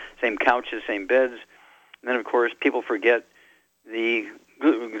 same couches, same beds. And then, of course, people forget the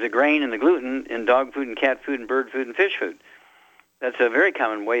grain and the gluten in dog food and cat food and bird food and fish food. That's a very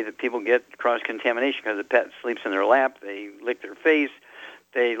common way that people get cross-contamination because the pet sleeps in their lap, they lick their face,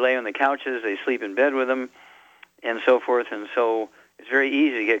 they lay on the couches, they sleep in bed with them, and so forth. And so it's very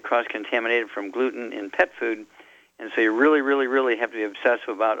easy to get cross-contaminated from gluten in pet food. And so you really, really, really have to be obsessive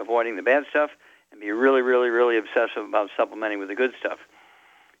about avoiding the bad stuff and be really, really, really obsessive about supplementing with the good stuff.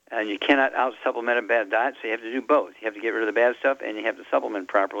 And you cannot out-supplement a bad diet, so you have to do both. You have to get rid of the bad stuff, and you have to supplement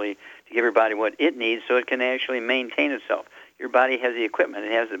properly to give your body what it needs so it can actually maintain itself. Your body has the equipment.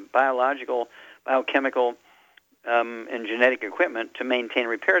 It has the biological, biochemical, and genetic equipment to maintain and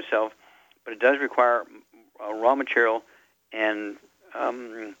repair itself, but it does require raw material and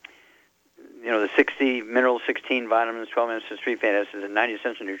the 60 minerals, 16 vitamins, 12 acids, 3 fatty acids, and 90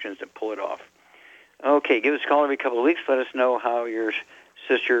 essential nutrients to pull it off. Okay, give us a call every couple of weeks. Let us know how your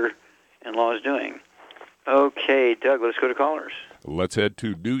sister-in-law is doing. Okay, Doug, let's go to callers. Let's head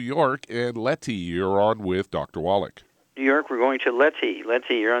to New York, and Letty, you're on with Dr. Wallach. New York, we're going to Letty.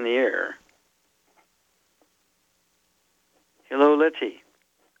 Letty, you're on the air. Hello, Letty.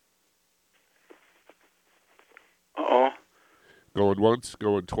 Uh-oh. Going once,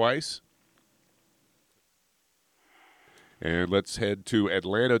 going twice. And let's head to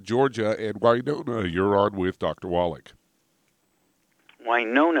Atlanta, Georgia, and Winona, you're on with Dr. Wallach.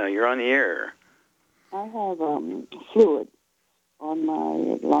 Winona, you're on the air. I have fluid on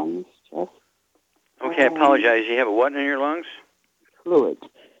my lungs, chest. Okay, I apologize. You have a what in your lungs? Fluid.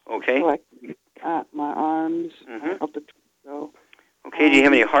 Okay. So my arms, up the torso. Okay, do you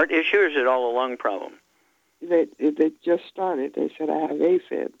have any heart issue, or is it all a lung problem? They just started. They said I have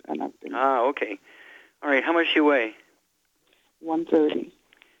AFib, and I've been... okay. All right, how much do you weigh? 130. Do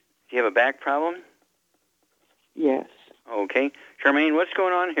you have a back problem? Yes. Okay. Charmaine, what's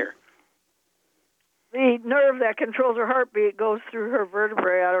going on here? The nerve that controls her heartbeat goes through her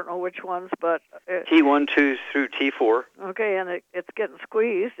vertebrae. I don't know which ones, but... T1, 2 through T4. Okay, and it's getting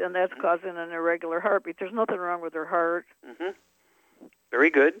squeezed, and that's causing an irregular heartbeat. There's nothing wrong with her heart. Very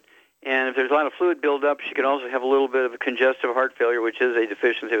good. And if there's a lot of fluid buildup, she could also have a little bit of congestive heart failure, which is a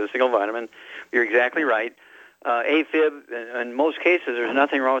deficiency of a single vitamin. You're exactly right. AFib, in most cases, there's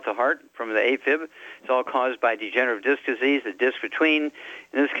nothing wrong with the heart from the AFib. It's all caused by degenerative disc disease, the disc between, in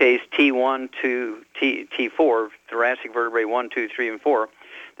this case, T1 to T4, thoracic vertebrae 1, 2, 3, and 4.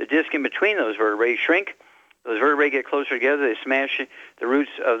 The disc in between those vertebrae shrink. Those vertebrae get closer together. They smash the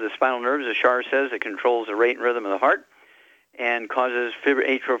roots of the spinal nerves, as Shar says. It controls the rate and rhythm of the heart and causes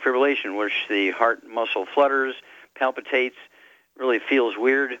atrial fibrillation, which the heart muscle flutters, palpitates, really feels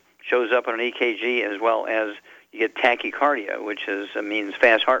weird, shows up on an EKG, as well as you get tachycardia, which means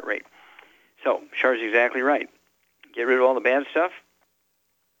fast heart rate. So Char's exactly right. Get rid of all the bad stuff.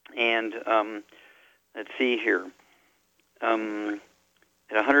 And let's see here. At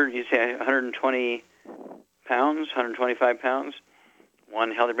 100, you say 120 pounds, 125 pounds,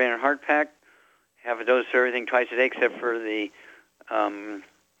 one healthy brain and heart pack, have a dose of everything twice a day except for the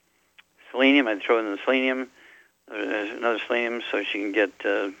selenium. I'd throw in the selenium. There's another selenium so she can get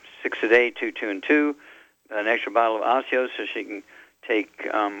 6 a day, 2, 2, and 2. An extra bottle of Osteos so she can take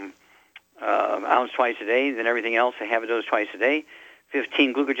ounce twice a day. Then everything else, I have a dose twice a day.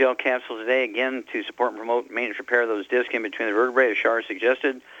 15 glucogel capsules a day, again, to support and promote maintenance repair of those discs in between the vertebrae, as Shar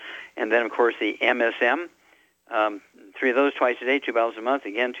suggested. And then, of course, the MSM. 3 of those twice a day, 2 bottles a month,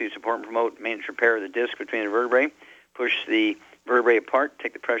 again, to support and promote maintenance repair of the disc between the vertebrae. Push the vertebrae apart,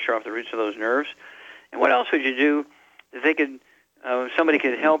 take the pressure off the roots of those nerves. And what else would you do if they could, somebody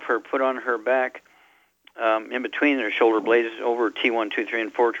could help her put on her back in between their shoulder blades over T1, 2, 3,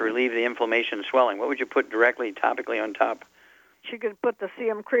 and 4 to relieve the inflammation and swelling? What would you put directly, topically on top? She could put the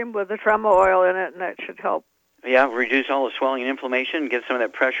CM cream with the trema oil in it, and that should help. Yeah, reduce all the swelling and inflammation, get some of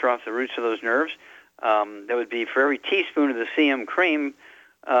that pressure off the roots of those nerves. That would be for every teaspoon of the CM cream,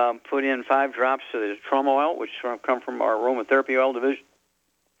 put in 5 drops of the troma oil, which come from our aromatherapy oil division.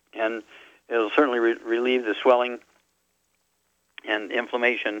 And it'll certainly relieve the swelling and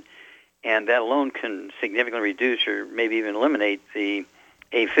inflammation, and that alone can significantly reduce or maybe even eliminate the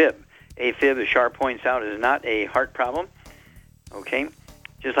AFib. AFib, as Shar points out, is not a heart problem. Okay?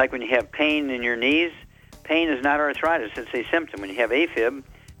 Just like when you have pain in your knees, pain is not arthritis, it's a symptom. When you have AFib,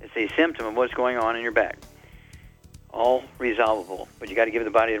 it's a symptom of what's going on in your back. All resolvable, but you got to give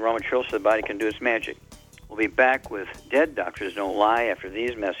the body the raw material so the body can do its magic. We'll be back with Dead Doctors Don't Lie after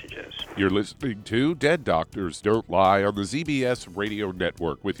these messages. You're listening to Dead Doctors Don't Lie on the ZBS Radio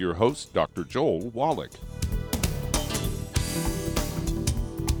Network with your host, Dr. Joel Wallach.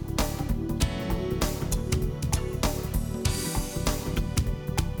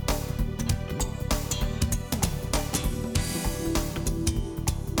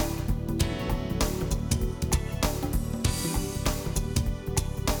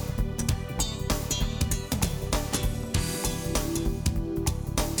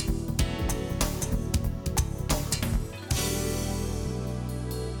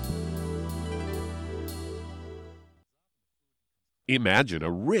 Imagine a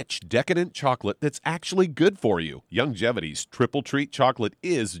rich, decadent chocolate that's actually good for you. Youngevity's Triple Treat chocolate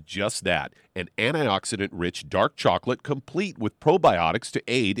is just that, an antioxidant-rich dark chocolate complete with probiotics to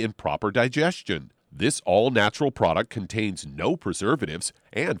aid in proper digestion. This all-natural product contains no preservatives,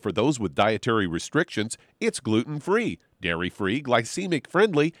 and for those with dietary restrictions, it's gluten-free, dairy-free,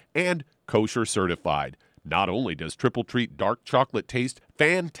 glycemic-friendly, and kosher certified. Not only does Triple Treat dark chocolate taste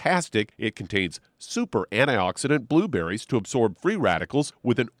fantastic, it contains super antioxidant blueberries to absorb free radicals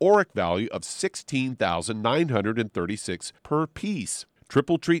with an ORAC value of 16,936 per piece.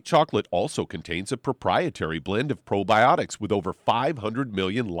 Triple Treat chocolate also contains a proprietary blend of probiotics with over 500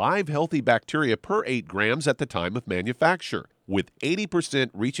 million live healthy bacteria per 8 grams at the time of manufacture, with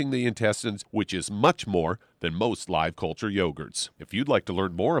 80% reaching the intestines, which is much more than most live culture yogurts. If you'd like to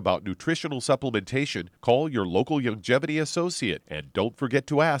learn more about nutritional supplementation, call your local Youngevity associate, and don't forget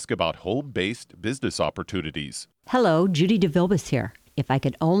to ask about home-based business opportunities. Hello, Judy DeVilbus here. If I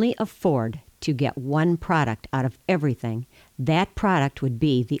could only afford to get one product out of everything, that product would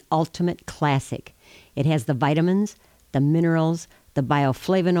be the Ultimate Classic. It has the vitamins, the minerals, the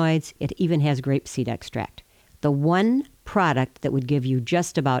bioflavonoids. It even has grapeseed extract. The one product that would give you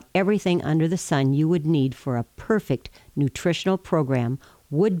just about everything under the sun you would need for a perfect nutritional program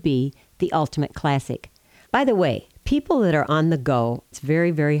would be the Ultimate Classic. By the way, people that are on the go, it's very,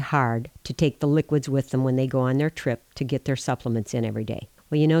 very hard to take the liquids with them when they go on their trip to get their supplements in every day.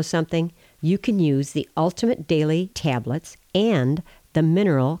 Well, you know something? You can use the Ultimate Daily tablets and the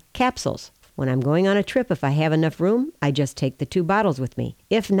mineral capsules. When I'm going on a trip, if I have enough room, I just take the 2 bottles with me.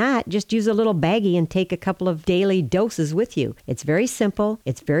 If not, just use a little baggie and take a couple of daily doses with you. It's very simple.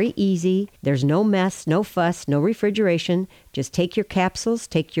 It's very easy. There's no mess, no fuss, no refrigeration. Just take your capsules,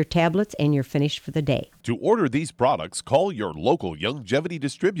 take your tablets, and you're finished for the day. To order these products, call your local Youngevity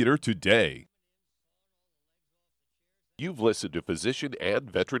distributor today. You've listened to physician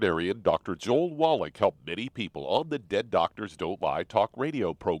and veterinarian Dr. Joel Wallach help many people on the Dead Doctors Don't Lie talk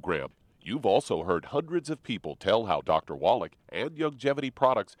radio program. You've also heard hundreds of people tell how Dr. Wallach and Youngevity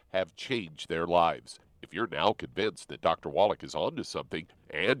products have changed their lives. If you're now convinced that Dr. Wallach is onto something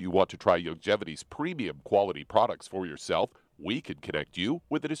and you want to try Youngevity's premium quality products for yourself, we can connect you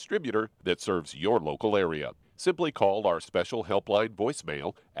with a distributor that serves your local area. Simply call our special helpline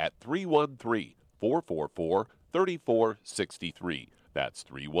voicemail at 313-444-3463. That's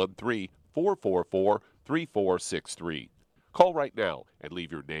 313-444-3463. Call right now and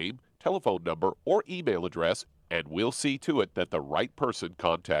leave your name, telephone number, or email address, and we'll see to it that the right person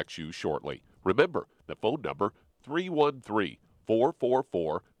contacts you shortly. Remember, the phone number,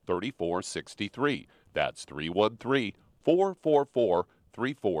 313-444-3463. That's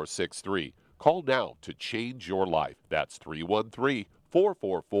 313-444-3463. Call now to change your life. That's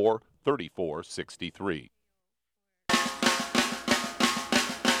 313-444-3463.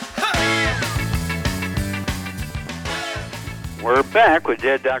 We're back with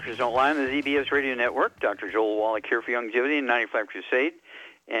Dead Doctors Don't Lie on the ZBS Radio Network. Dr. Joel Wallach here for Youngevity and 95 Crusade.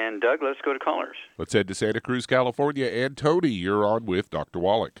 And Doug, let's go to callers. Let's head to Santa Cruz, California. And Tony, you're on with Dr.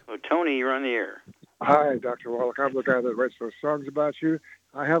 Wallach. Oh, Tony, you're on the air. Hi, Dr. Wallach. I'm the guy that writes those songs about you.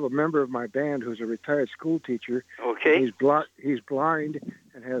 I have a member of my band who's a retired school teacher. Okay. He's blind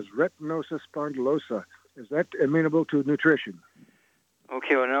and has retinosis spondylosa. Is that amenable to nutrition?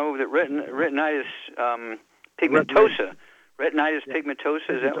 Okay, well, no, that retinitis pigmentosa. Retinitis pigmentosa,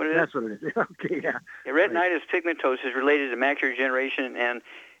 is that what it is? That's what it is. Okay, yeah. Retinitis pigmentosa is related to macular degeneration, and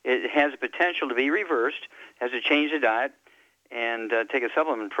it has the potential to be reversed, has to change the diet, and take a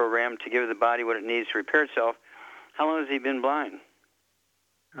supplement program to give the body what it needs to repair itself. How long has he been blind?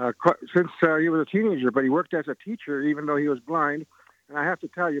 Since he was a teenager, but he worked as a teacher even though he was blind. And I have to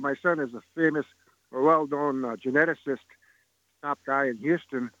tell you, my son is a famous or well-known geneticist, top guy in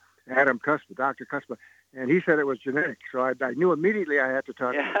Houston, Adam Cuspa, Dr. Cuspa. And he said it was genetic, so I knew immediately I had to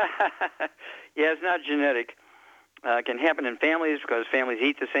talk to him. Yeah, it's not genetic. It can happen in families because families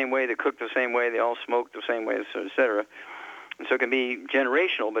eat the same way, they cook the same way, they all smoke the same way, et cetera. And so it can be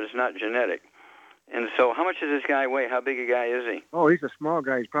generational, but it's not genetic. And so how much does this guy weigh? How big a guy is he? Oh, he's a small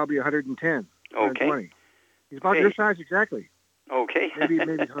guy. He's probably 110, Okay. 120. He's about your size exactly. Okay. Maybe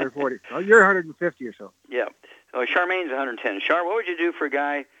 140. Oh, you're 150 or so. Yeah. So Charmaine's 110. Char, what would you do for a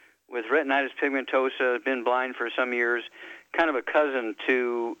guy with retinitis pigmentosa, been blind for some years, kind of a cousin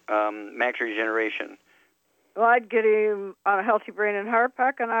to macular degeneration? Well, I'd get him on a Healthy Brain and Heart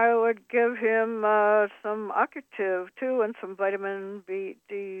Pack, and I would give him some Occutive, too, and some vitamin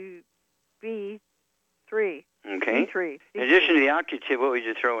B3. Okay. B3. In addition to the Occutive, what would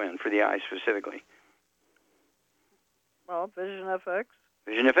you throw in for the eye specifically? Well, Vision FX.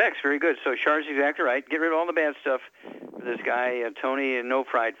 Vision FX, very good. So Char's exactly right. Get rid of all the bad stuff for this guy, Tony, and no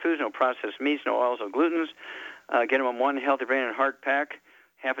fried foods, no processed meats, no oils, no glutens. Get him on one Healthy Brain and Heart Pack,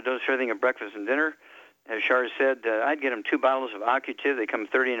 half a dose for everything at breakfast and dinner. As Char said, I'd get him 2 bottles of Occutive. They come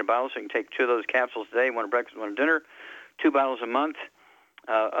 30 in a bottle, so you can take 2 of those capsules today, one at breakfast, one at dinner. 2 bottles a month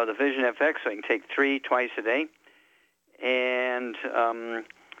of the Vision FX, so you can take 3 twice a day. And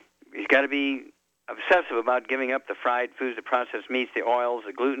he's got to be obsessive about giving up the fried foods, the processed meats, the oils,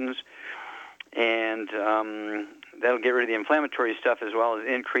 the glutens, and that'll get rid of the inflammatory stuff as well as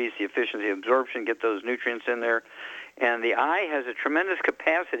increase the efficiency of absorption, get those nutrients in there, And the eye has a tremendous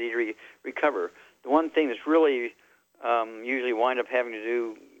capacity to recover. The one thing that's really usually wind up having to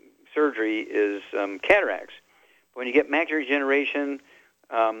do surgery is cataracts. When you get macular degeneration,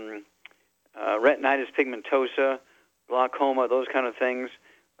 retinitis pigmentosa, glaucoma, those kind of things,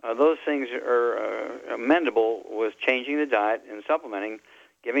 those things are amendable with changing the diet and supplementing,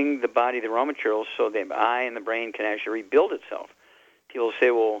 giving the body the raw materials so the eye and the brain can actually rebuild itself. People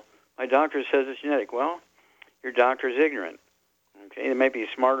say, well, my doctor says it's genetic. Well, your doctor is ignorant. Okay, they might be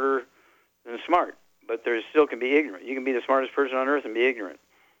smarter than smart, but there still can be ignorant. You can be the smartest person on earth and be ignorant.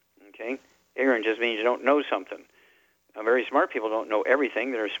 Okay, ignorant just means you don't know something. Very smart people don't know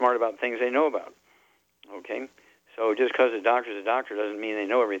everything. They're smart about things they know about. Okay, so just because a doctor's a doctor doesn't mean they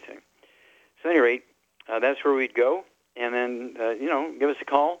know everything. So at any rate, that's where we'd go. And then, give us a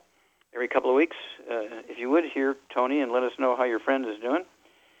call every couple of weeks, if you would, here, Tony, and let us know how your friend is doing.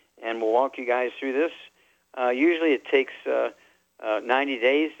 And we'll walk you guys through this. Usually it takes 90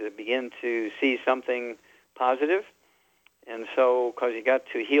 days to begin to see something positive. And so, because you got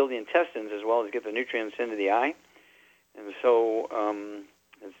to heal the intestines as well as get the nutrients into the eye. And so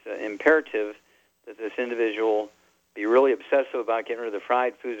it's imperative that this individual be really obsessive about getting rid of the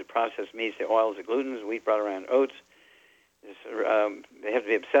fried foods, the processed meats, the oils, the glutens, wheat, brought around oats. They have to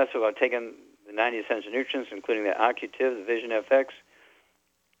be obsessive about taking the 90 essential nutrients, including the Occutive, the Vision FX.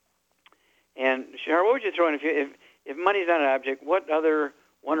 And Shar, what would you throw in if money's not an object? What other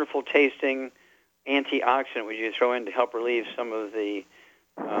wonderful tasting antioxidant would you throw in to help relieve some of the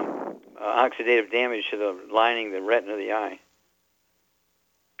oxidative damage to the lining, the retina of the eye?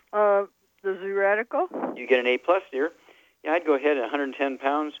 The Z-Radical? You get an A+, dear. Yeah, I'd go ahead at 110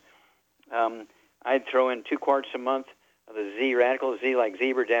 pounds. I'd throw in 2 quarts a month of the Z-Radical, Z like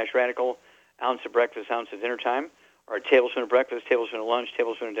zebra dash radical, ounce of breakfast, ounce of dinner time, or a tablespoon of breakfast, tablespoon of lunch,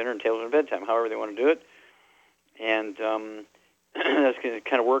 tablespoon of dinner, and tablespoon of bedtime, however they want to do it. And that's going to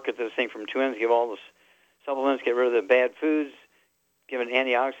kind of work at this thing from two ends, give all the supplements, get rid of the bad foods, give an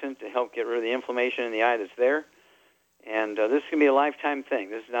antioxidant to help get rid of the inflammation in the eye that's there. And this is going to be a lifetime thing.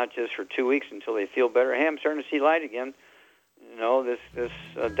 This is not just for 2 weeks until they feel better. Hey, I'm starting to see light again. This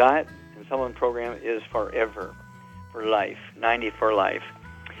diet and supplement program is forever, for life, 90 for life.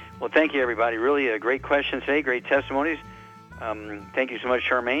 Well, thank you, everybody. Really great questions today, great testimonies. Thank you so much,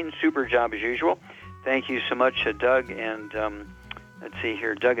 Charmaine. Super job as usual. Thank you so much, Doug and,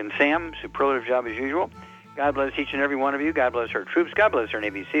 Doug and Sam. Superlative job as usual. God bless each and every one of you. God bless our troops. God bless our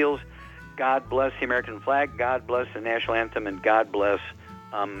Navy SEALs. God bless the American flag. God bless the national anthem. And God bless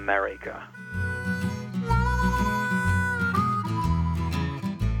America.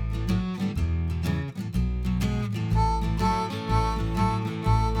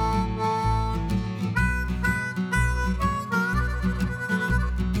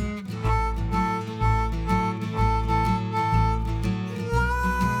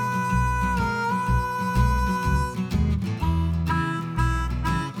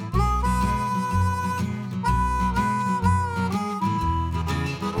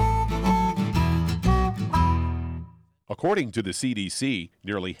 According to the CDC,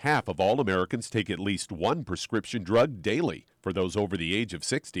 nearly half of all Americans take at least one prescription drug daily. For those over the age of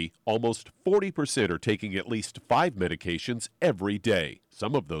 60, almost 40% are taking at least 5 medications every day,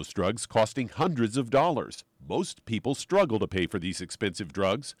 some of those drugs costing hundreds of dollars. Most people struggle to pay for these expensive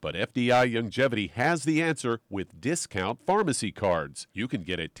drugs, but FDI Longevity has the answer with discount pharmacy cards. You can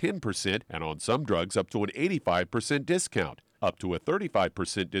get a 10% and on some drugs up to an 85% discount, up to a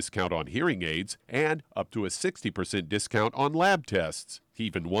 35% discount on hearing aids, and up to a 60% discount on lab tests,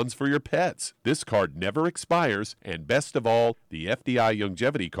 even ones for your pets. This card never expires, and best of all, the FDI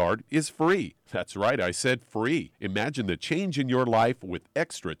Longevity card is free. That's right, I said free. Imagine the change in your life with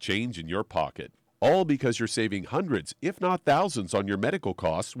extra change in your pocket. All because you're saving hundreds, if not thousands, on your medical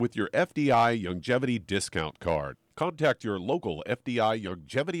costs with your FDI Longevity discount card. Contact your local FDI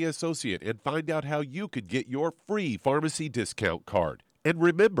Longevity associate and find out how you could get your free pharmacy discount card. And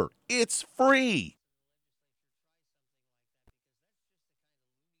remember, it's free!